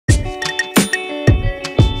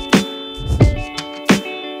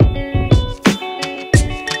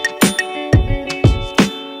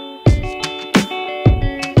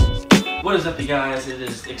guys, it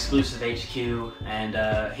is Exclusive HQ, and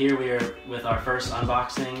here we are with our first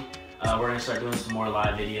unboxing. We're going to start doing some more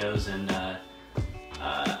live videos and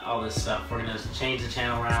all this stuff. We're going to change the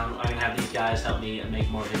channel around. I'm going to have these guys help me make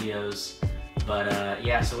more videos. But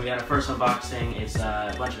yeah, so we got our first unboxing. It's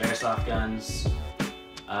a bunch of airsoft guns.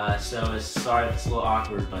 So sorry if it's a little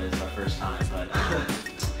awkward, but it's our first time. But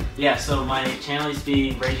yeah, so my channel used to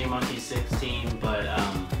be Raging Monkey 16, but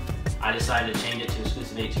I decided to change it to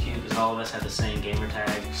Exclusive HQ because all of us had the same gamer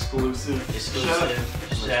tag. Exclusive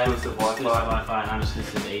Wi-Fi, and I'm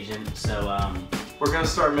Exclusive Agent. So we're gonna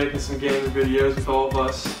start making some gaming videos with all of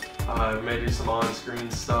us. Maybe some on-screen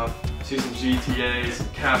stuff. See some GTA, some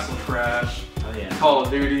Castle Crash. Oh yeah. Call of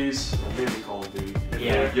Duties. Maybe Call of Duty.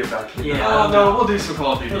 Yeah. Get back in. Yeah. Oh no, we'll do some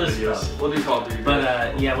Call of Duty videos. We'll do Call of Duty.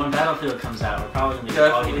 But yeah, when Battlefield comes out, we're probably gonna be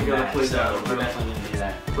all getting that. So we're definitely gonna do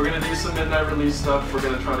that. We're gonna do some midnight release stuff. We're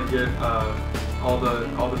gonna try to get all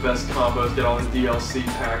the best combos, get all the DLC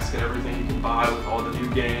packs, get everything you can buy with all the new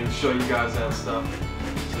games, show you guys that stuff.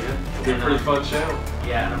 So yeah, it'll be a pretty fun channel.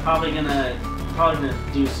 Yeah, and I'm probably gonna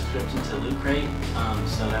do a subscription to Loot Crate,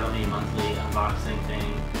 so that'll be a monthly unboxing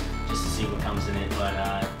thing, just to see what comes in it. But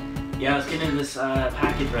yeah, let's get into this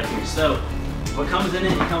package right here. So what comes in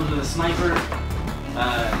it? It comes with a sniper,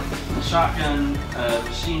 a shotgun, a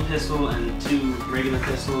machine pistol, and 2 regular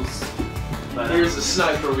pistols. But here's the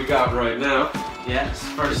sniper we got right now. Yeah, it's the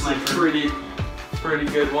first sniper. Pretty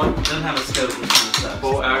good one. Doesn't have a scope, which kind of sucks.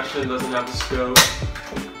 Full action, doesn't have the scope.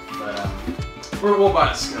 But we'll buy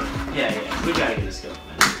a scope. Yeah, we gotta get a scope,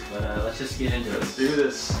 man. But let's just get into it. Let's do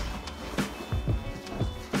this.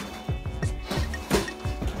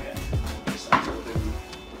 Okay.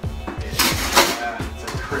 Yeah, it's a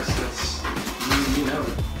Christmas. You know it.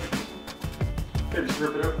 Here, just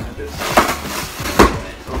rip it open like this.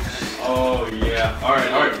 Oh yeah. All right.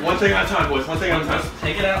 One thing at a time, boys. One thing at a time.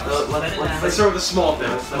 Take it out. Let's start with the small thing.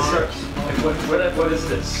 Let's start. What is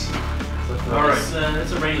this? All right.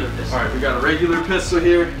 It's a regular pistol. All right. We got a regular pistol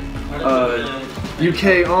here.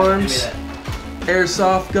 UKArms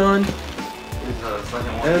airsoft gun.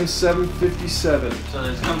 M757. So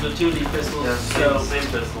it comes with 2 of these pistols. Yeah, same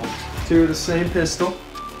pistol. 2 of the same pistol.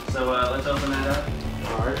 So let's open that up.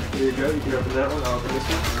 All right. Here you go. You can open that one. I'll open this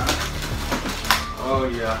one. Oh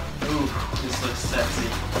yeah. Ooh, this looks sexy.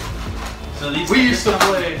 So these we used to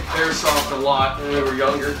play airsoft a lot when we were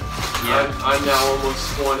younger. Yeah. I'm now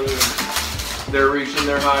almost 20 and they're reaching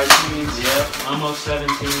their high teens. Yep, almost 17.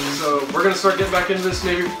 So we're gonna start getting back into this.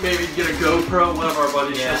 Maybe get a GoPro. One of our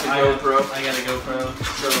buddies has a GoPro. I got a GoPro.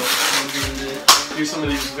 So we'll do some of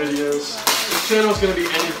these videos. This channel is gonna be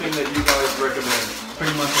anything that you guys recommend.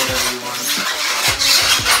 Pretty much whatever you want.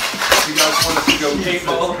 You guys want us to go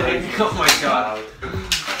paintballing? Oh my god.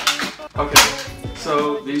 Okay,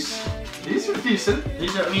 so these are decent.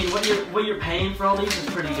 These are, I mean, what you're paying for all these is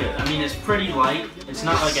pretty good. I mean, it's pretty light. It's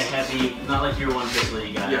not like a heavy, not like your one pistol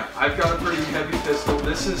you got. Yeah, I've got a pretty heavy pistol.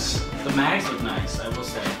 This is the mags look nice, I will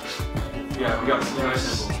say. Yeah, we got some nice.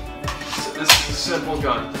 Simple. This is a simple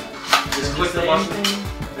gun. Just click the button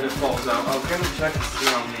and it falls out. I was gonna check to see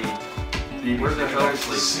on the. Where the hell is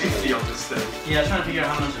the safety on this thing? Yeah, I'm trying to figure out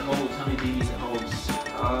how much it holds, how many BBs it holds.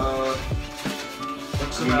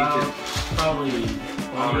 Looks about probably.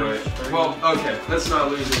 Alright. Well, okay. Let's not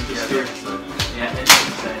lose it just here. Yeah, it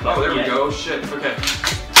doesn't say. Oh, there we go. Shit. Okay.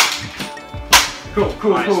 Cool.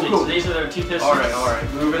 So these are their 2 pistols.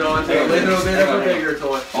 Alright. Moving on to a little bit of a bigger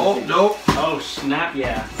toy. Oh, nope. Oh, snap.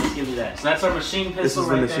 Yeah. Let's give me that. So that's our machine pistol. This is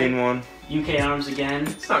the machine one. UKArms again.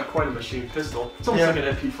 It's not quite a machine pistol. It's almost like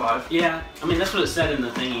an MP5. Yeah, I mean that's what it said in the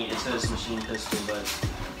thingy. It says machine pistol, but.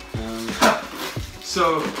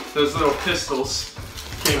 So those little pistols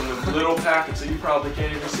came with little packets that you probably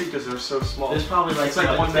can't even see because they're so small. There's probably like. It's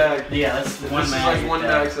like one bag. Yeah, that's one mag. This is like one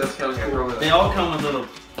bag, so that's kind of cool. They all come with little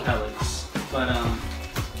pellets, but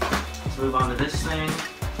let's move on to this thing.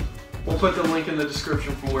 We'll put the link in the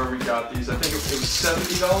description from where we got these. I think it was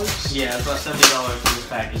 $70. Yeah, it's about $70 for this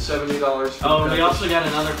package. $70. Oh, we also got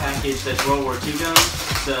another package that's World War II guns,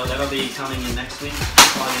 so that'll be coming in next week. I'll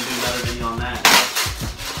probably do another video on that.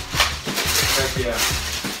 Heck yeah.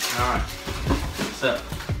 Alright. So,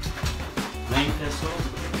 main pistol.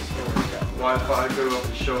 Wi-Fi, go up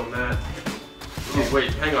and show them that. Oh, wait,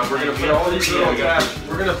 hang on. We're gonna put all these little guys.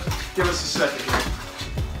 We're gonna give us a second here.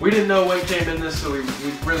 We didn't know what came in this, so we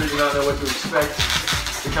really did not know what to expect.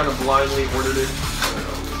 We kind of blindly ordered it.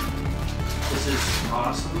 This is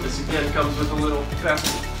awesome. This again comes with a little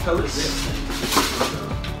pellets.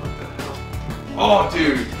 Oh,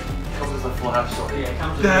 dude! It comes with a flash sword. Yeah, it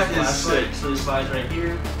comes with that a flash is sword. sick. So this slides right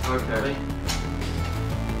here. Okay.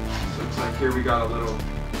 So it's like here we got a little.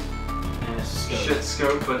 And shit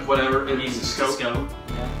scope, but whatever. It's a scope.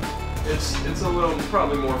 Yeah. It's a little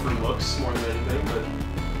probably more for looks more than anything, but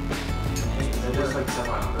Is it just like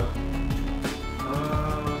semi-auto?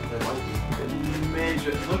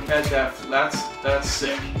 Look at that. That's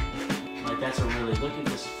sick. Like that's a really look at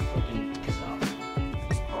this freaking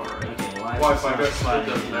stuff. All right. Okay, why Wi-Fi is goes. It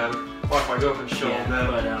doesn't matter. Wi-Fi go and show them that.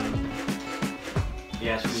 But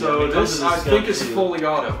yeah. So this I think is fully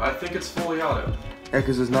auto. I think it's fully auto. Yeah,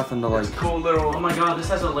 because there's nothing to like. It's a cool little. Oh my god, this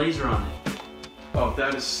has a laser on it. Oh,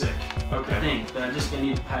 that is sick. Okay. I think, but I just gonna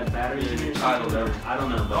need to pad batteries in here. I don't know. I don't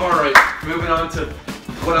know. But All right, moving on to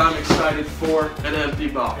what I'm excited for, an empty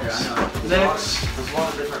box. Here, I know. Next. There's a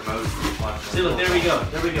lot of different modes for the flashlight. See, look, there we go.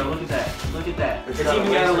 There we go. Look at that. Look at that. It's It's got a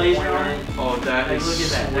even got a laser laser on it. Oh, that Like, is look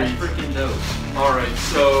at that. That's sweet. freaking dope. All right,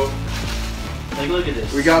 so Like, look at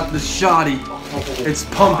this. we got the shoddy. It's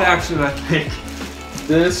pump action, I think.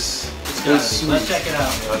 This It's gotta is be. sweet. Let's check it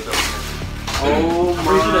out. Oh I'm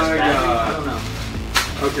pretty sure that's my battery. I god. don't know.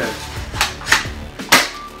 Okay.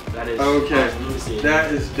 That is. Okay. Awesome. Let me see it.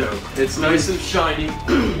 That is dope. It's nice and shiny.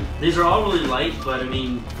 These are all really light, but I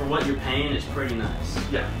mean, for what you're paying, it's pretty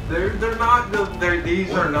nice. Yeah. They're not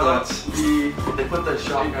these are not the. They put the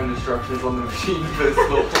shotgun instructions on the machine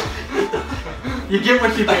pistol. You get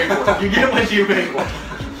what you pay for. You get what you pay for.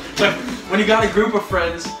 When you got a group of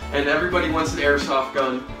friends and everybody wants an airsoft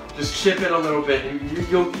gun, just chip in a little bit and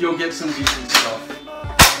you'll get some decent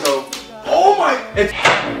stuff. So, oh my! It's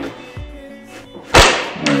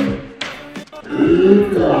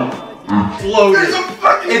loaded. There's a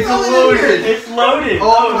fucking It's gun in loaded. It's loaded.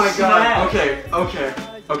 Oh my snap. god. Okay.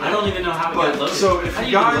 I don't even know how it But got loaded. so if How do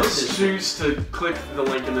you even load guys this? choose to click the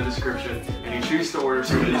link in the description and you choose to order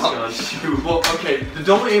some of these guns, well, okay,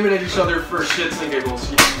 don't aim it at each other for shits and giggles.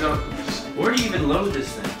 You don't. Just, Where do you even load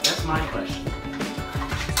this thing? That's my question.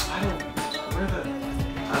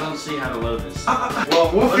 I don't see how to load this. Well,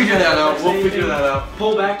 we'll figure that out. We'll figure that out.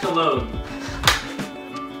 Pull back to load.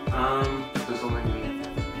 There's something.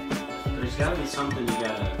 There's gotta be something you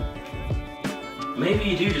gotta. Maybe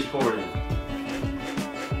you do just pour it in.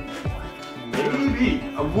 Maybe.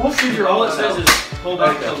 We'll figure All all it that says out. is pull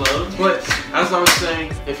back to Okay. load. But as I was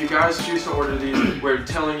saying, if you guys choose to order these, we're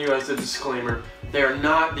telling you as a disclaimer, they are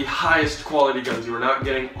not the highest quality guns. You are not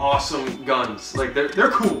getting awesome guns. Like they're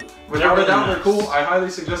cool. Without a really doubt, they're nice. cool. I highly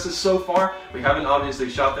suggest this so far. We haven't obviously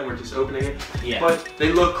shot them. We're just opening it. Yeah. But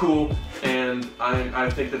they look cool, and I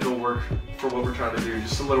think that they'll work for what we're trying to do.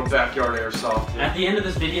 Just a little backyard airsoft. At the end of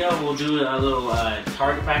this video, we'll do a little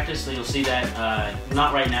target practice, so you'll see that.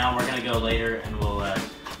 Not right now. We're gonna go later, and we'll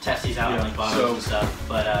test these out Yeah, like bottles so- and stuff.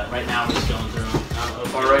 But right now, we're just going through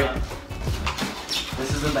them. All right.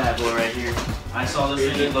 This is the bad boy right here. I saw this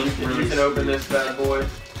thing. It looked really. You can open this bad boy.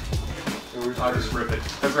 I'll just rip it.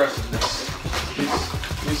 Aggressiveness.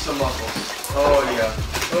 Use some muscles. Oh yeah.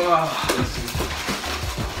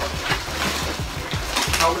 Listen.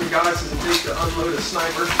 How many guys does it take to unload a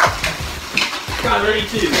sniper? Got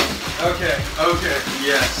 32. Okay.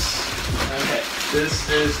 Yes. Okay. This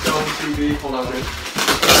is going to be. Hold on. Wait.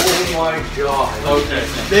 Oh my god. Okay.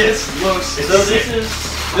 This looks. So sick.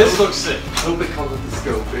 This looks sick. I hope it comes with the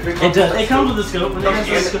scope. If It comes does. with It comes with the scope. And Make it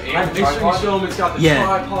has sure the- you show them. It's got the Yeah.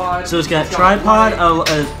 tripod. So it's got tripod,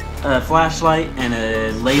 a flashlight, and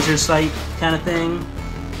a laser sight kind of thing.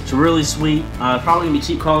 It's really sweet. Probably gonna be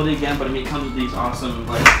cheap quality again, but I mean it comes with these awesome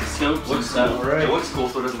like scopes and looks stuff. cool. It looks cool,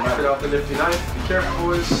 so it doesn't Get matter. out the nifty knife. Be careful,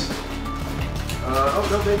 boys. Oh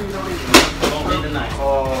no, maybe you don't need it. Don't need the knife.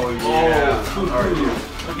 Oh yeah. Ooh, Alright, ooh. you.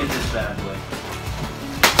 Look at this bad boy.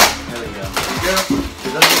 There we go.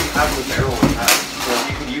 It doesn't even have the barrel it has. So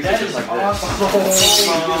you could use That it is just like awesome. this.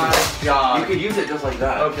 Oh my god. You could use it just like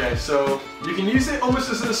that. Okay, so you can use it almost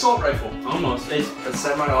as an assault rifle. Almost. It's A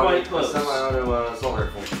semi-auto, Quite close. assault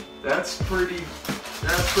rifle. That's pretty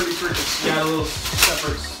freaking sweet. got a little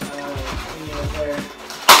separate thingy right there.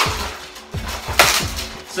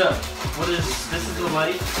 So, this is the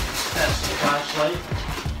light. That's the flashlight.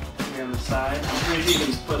 Here on the side. I'm sure you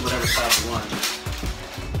can put whatever side you want.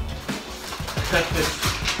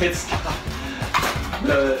 It's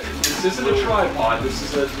this isn't a tripod, this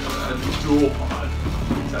is a dual pod.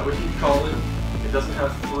 Is that what you call it? It doesn't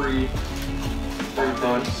have three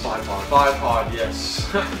things. Five pod, yes.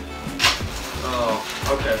 Oh,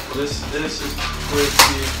 okay. So this is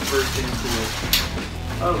pretty freaking cool.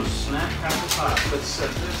 Oh, snap, crackle pop. Let's set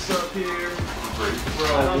this up here.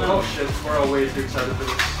 I don't know. Oh shit, we're all way too excited for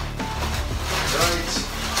this. Right.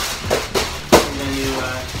 And then you,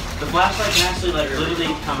 the flashlight can actually like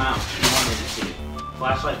literally come out if you wanted it to.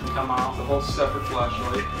 Flashlight can come off. The whole separate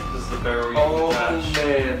flashlight. This is the barrel you Oh can attach.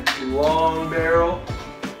 man, long barrel.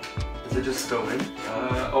 Does it just go in?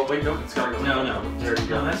 Oh wait, nope, it's gotta go. No. There you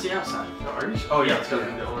go. No, that's the outside. No, are you? Oh yeah, it's gotta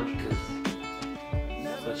be the orange.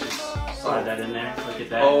 So let's just slide that in there. Look at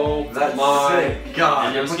that. Oh That's my sick. god!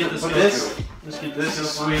 And then let's get the scope. This, Let's get this is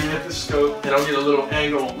sweet. Hit the scope, and I'll get a little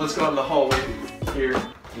angle. Let's go out in the hallway here.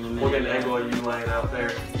 We'll get an angle of you laying out there.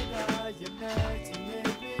 So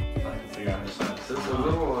it's a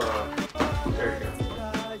little, there you go.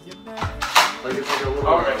 Like it's like a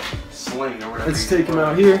little sling or whatever. Let's take him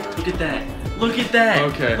out here. Look at that. Look at that.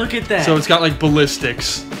 Okay. Look at that. So it's got like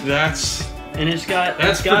ballistics. That's and it's got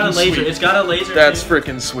That's a freaking laser. sweet. It's got a laser. That's too.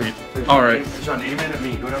 freaking sweet. All right. John, aim it at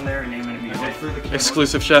me. Go down there and aim it at me. Look through the camera.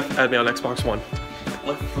 Exclusive chef. Add me on Xbox One.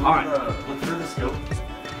 Look through All right. look through the scope.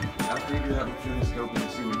 After you do that, look through the scope and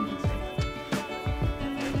see what you can see.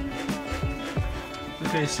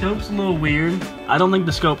 Okay, scope's a little weird. I don't think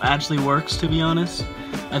the scope actually works, to be honest.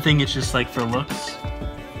 I think it's just like for looks.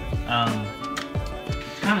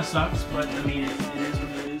 Kind of sucks, but I mean, it is what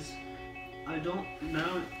it is. I don't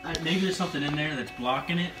know. Maybe there's something in there that's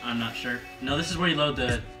blocking it. I'm not sure. No, this is where you load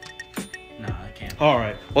the. No, I can't. All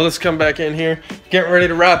right. Well, let's come back in here. Getting ready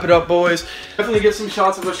to wrap it up, boys. Definitely get some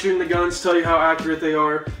shots of us shooting the guns, tell you how accurate they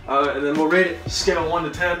are, and then we'll rate it scale 1 to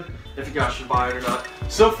 10 if you guys should buy it or not.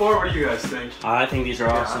 So far, what do you guys think? I think these are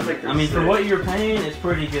awesome. think they're I mean, for sick. what you're paying, it's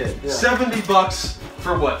pretty good. Yeah. $70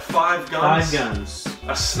 for what? 5 guns? 5 guns.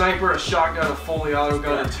 A sniper, a shotgun, a fully auto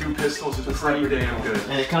gun, and 2 pistols is pretty damn good.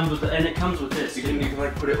 And it comes with this. You can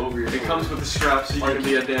like put it over your. It comes with the strap, so you can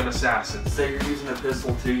be a damn assassin. Say you're using a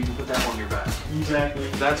pistol too, you can put that on your back. Exactly.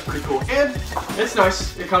 That's pretty cool. And it's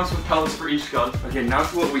nice. It comes with pellets for each gun. Okay, now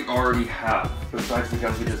to what we already have, besides the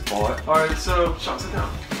guns we just bought. Alright, so, Sean, sit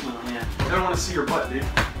down. Oh, yeah. I don't want to see your butt, dude.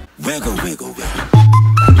 Wiggle, wiggle, wiggle.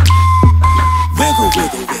 Wiggle,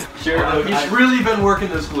 wiggle, wiggle. Sure, though, he's really been working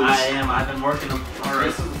those glutes. I am. I've been working them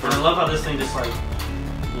already. And I love how this thing just like.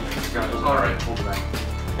 Alright.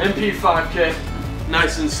 MP5K.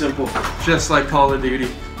 Nice and simple. Just like Call of Duty.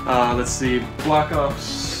 Let's see. Black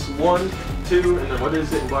Ops 1, 2, and then what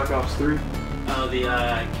is it in Black Ops 3? Oh, the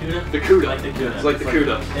CUDA? The CUDA. Like the CUDA. Yeah, it's like the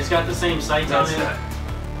CUDA. It's got the same sights That's on it. that.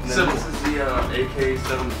 And then Simple. this is the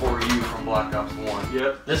AK-74U from Black Ops 1.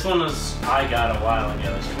 Yep. This one I got a while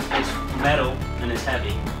ago. It's metal and it's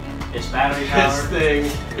heavy. It's battery powered.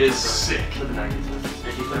 This thing is sick. Put the 90s.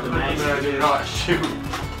 If you put the Put the mag. mag shoot.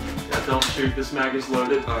 Yeah, don't shoot. This mag is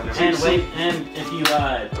loaded. And wait, and if you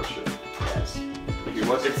Oh shit. yes,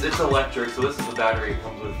 It's electric, so this is the battery it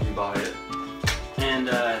comes with if you buy it. and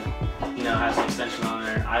you know has an extension on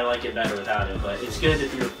there. I like it better without it, but it's good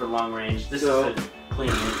if you're for long range. This So- is a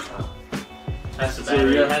clean. That's the So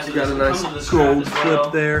battery. yeah, It has you to- got a it nice comes with a strap gold as well.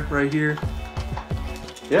 clip there, right here.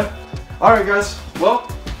 Yeah. All right, guys. Well,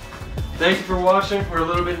 thank you for watching. We're a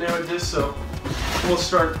little bit new at this, so we'll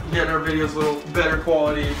start getting our videos a little better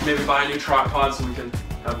quality. Maybe buy a new tripod so we can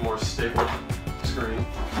have more stable screen.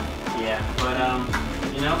 Yeah,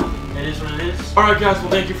 but you know, it is what it is. All right, guys. Well,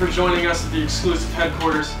 thank you for joining us at the exclusive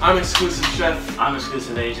headquarters. I'm Exclusive Chef. I'm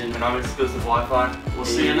exclusive agent. And I'm exclusive Wi-Fi. We'll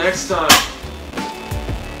see you next time.